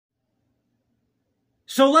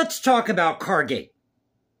So let's talk about Cargate.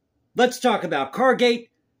 Let's talk about Cargate,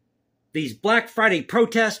 these Black Friday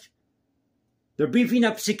protests. They're beefing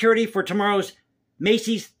up security for tomorrow's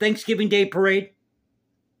Macy's Thanksgiving Day parade.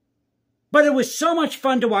 But it was so much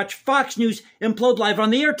fun to watch Fox News implode live on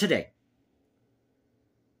the air today.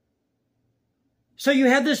 So you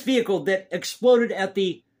had this vehicle that exploded at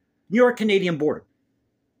the New York-Canadian border.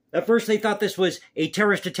 At first they thought this was a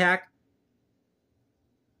terrorist attack.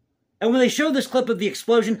 And when they showed this clip of the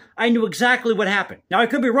explosion, I knew exactly what happened. Now, I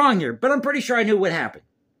could be wrong here, but I'm pretty sure I knew what happened.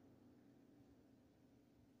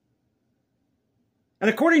 And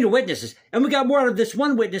according to witnesses, and we got more out of this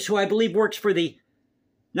one witness who I believe works for the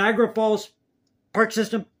Niagara Falls park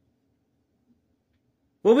system.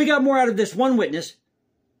 Well, we got more out of this one witness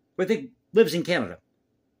who I think lives in Canada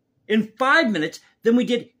in 5 minutes than we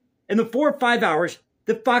did in the 4 or 5 hours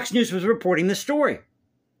that Fox News was reporting the story.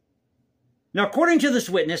 Now, according to this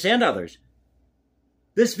witness and others,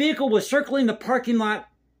 this vehicle was circling the parking lot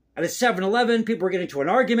at a 7-Eleven. People were getting into an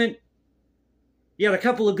argument. You had a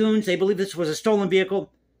couple of goons. They believed this was a stolen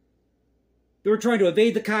vehicle. They were trying to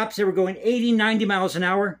evade the cops. They were going 80, 90 miles an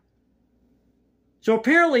hour. So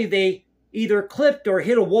apparently they either clipped or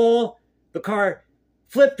hit a wall. The car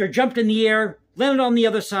flipped or jumped in the air, landed on the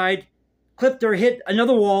other side, clipped or hit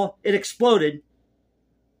another wall. It exploded.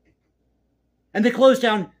 And they closed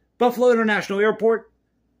down Buffalo International Airport,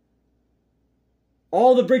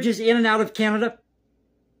 all the bridges in and out of Canada,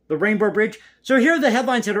 the Rainbow Bridge. So here are the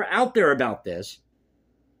headlines that are out there about this.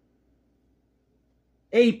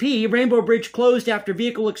 AP, Rainbow Bridge closed after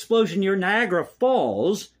vehicle explosion near Niagara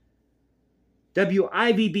Falls.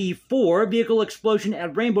 WIVB4, vehicle explosion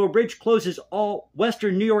at Rainbow Bridge closes all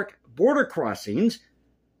Western New York border crossings.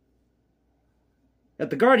 At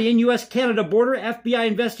The Guardian, U.S.-Canada border, FBI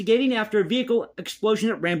investigating after a vehicle explosion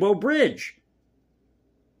at Rainbow Bridge.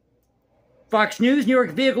 Fox News, New York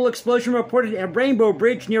vehicle explosion reported at Rainbow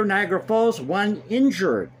Bridge near Niagara Falls, 1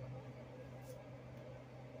 injured.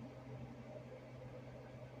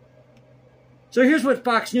 So here's what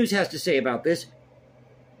Fox News has to say about this.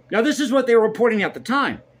 Now, this is what they were reporting at the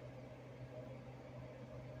time.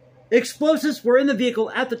 Explosives were in the vehicle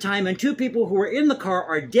at the time, and 2 people who were in the car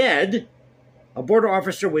are dead. A border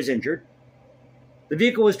officer was injured. The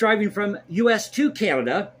vehicle was driving from U.S. to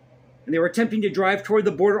Canada, and they were attempting to drive toward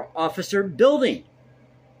the border officer building.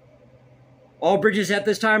 All bridges at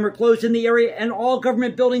this time are closed in the area, and all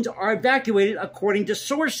government buildings are evacuated, according to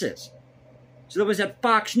sources. So that was at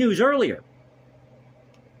Fox News earlier.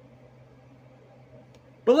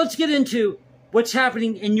 But let's get into what's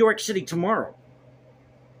happening in New York City tomorrow.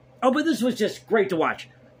 Oh, but this was just great to watch.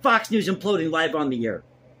 Fox News imploding live on the air.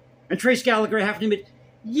 And Trace Gallagher having to admit,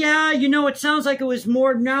 yeah, you know, it sounds like it was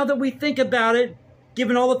more, now that we think about it,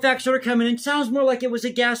 given all the facts that are coming in, it sounds more like it was a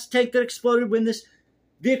gas tank that exploded when this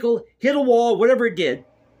vehicle hit a wall, whatever it did.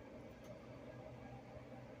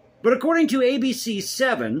 But according to ABC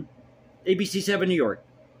 7 New York,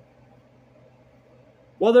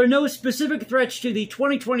 while there are no specific threats to the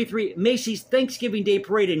 2023 Macy's Thanksgiving Day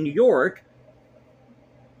Parade in New York,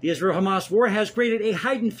 the Israel-Hamas war has created a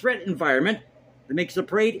heightened threat environment that makes the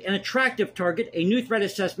parade an attractive target, a new threat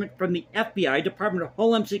assessment from the FBI, Department of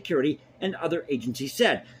Homeland Security, and other agencies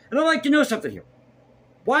said. And I'd like to know something here.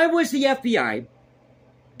 Why was the FBI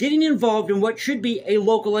getting involved in what should be a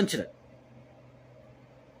local incident?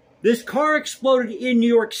 This car exploded in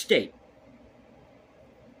New York State.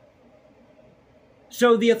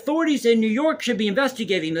 So the authorities in New York should be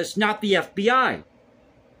investigating this, not the FBI.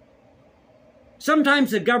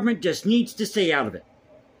 Sometimes the government just needs to stay out of it.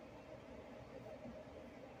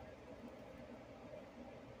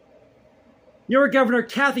 New York Governor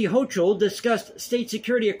Kathy Hochul discussed state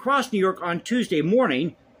security across New York on Tuesday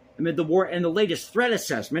morning amid the war and the latest threat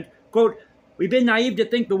assessment. Quote, "We've been naive to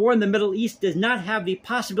think the war in the Middle East does not have the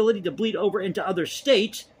possibility to bleed over into other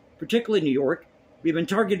states, particularly New York. We've been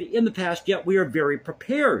targeted in the past, yet we are very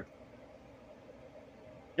prepared."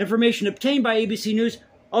 Information obtained by ABC News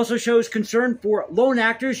also shows concern for lone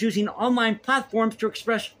actors using online platforms to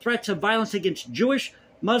express threats of violence against Jewish,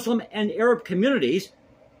 Muslim, and Arab communities,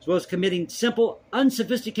 as well as committing simple,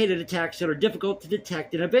 unsophisticated attacks that are difficult to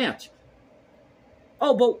detect in advance.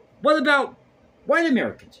 Oh, but what about white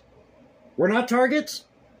Americans? We're not targets?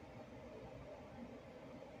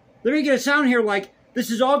 They're making it sound here like this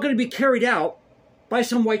is all going to be carried out by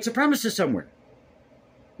some white supremacist somewhere,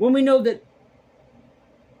 when we know that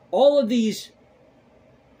all of these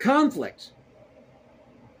conflicts,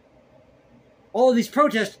 all of these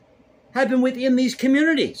protests have been within these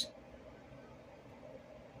communities.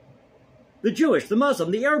 The Jewish, the Muslim,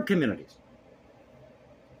 the Arab communities.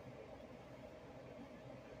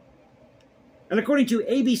 And according to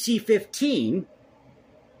ABC 15,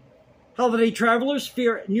 holiday travelers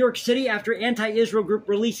fear New York City after anti-Israel group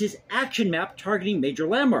releases action map targeting major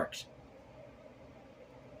landmarks.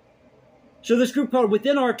 So this group called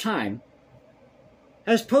Within Our Time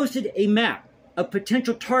has posted a map of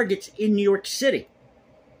potential targets in New York City.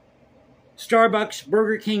 Starbucks,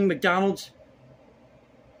 Burger King, McDonald's,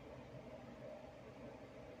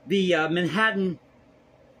 the Manhattan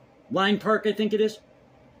Line Park, I think it is.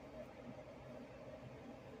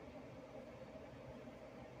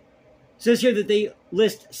 It says here that they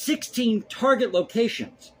list 16 target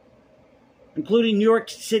locations, including New York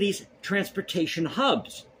City's transportation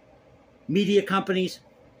hubs, media companies.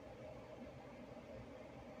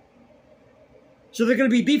 So they're going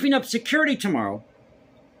to be beefing up security tomorrow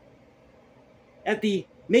at the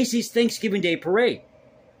Macy's Thanksgiving Day Parade.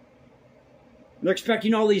 They're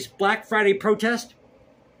expecting all these Black Friday protests.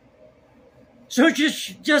 So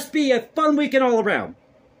just be a fun weekend all around.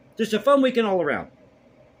 Just a fun weekend all around.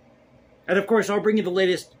 And of course, I'll bring you the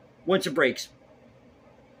latest once it breaks.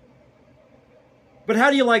 But how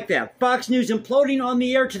do you like that? Fox News imploding on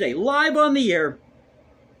the air today, live on the air,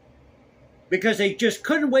 because they just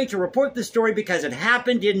couldn't wait to report the story because it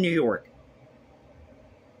happened in New York.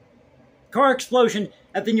 Car explosion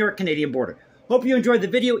at the New York-Canadian border. Hope you enjoyed the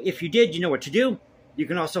video. If you did, you know what to do. You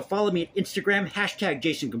can also follow me at Instagram,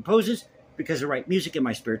 #JasonComposes, because I write music in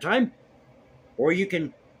my spare time. Or you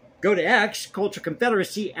can go to X, Culture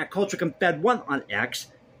Confederacy, at CultureConfed1 on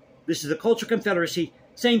X. This is the Culture Confederacy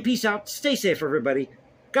saying peace out, stay safe, everybody.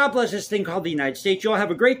 God bless this thing called the United States. You all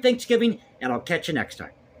have a great Thanksgiving, and I'll catch you next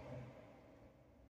time.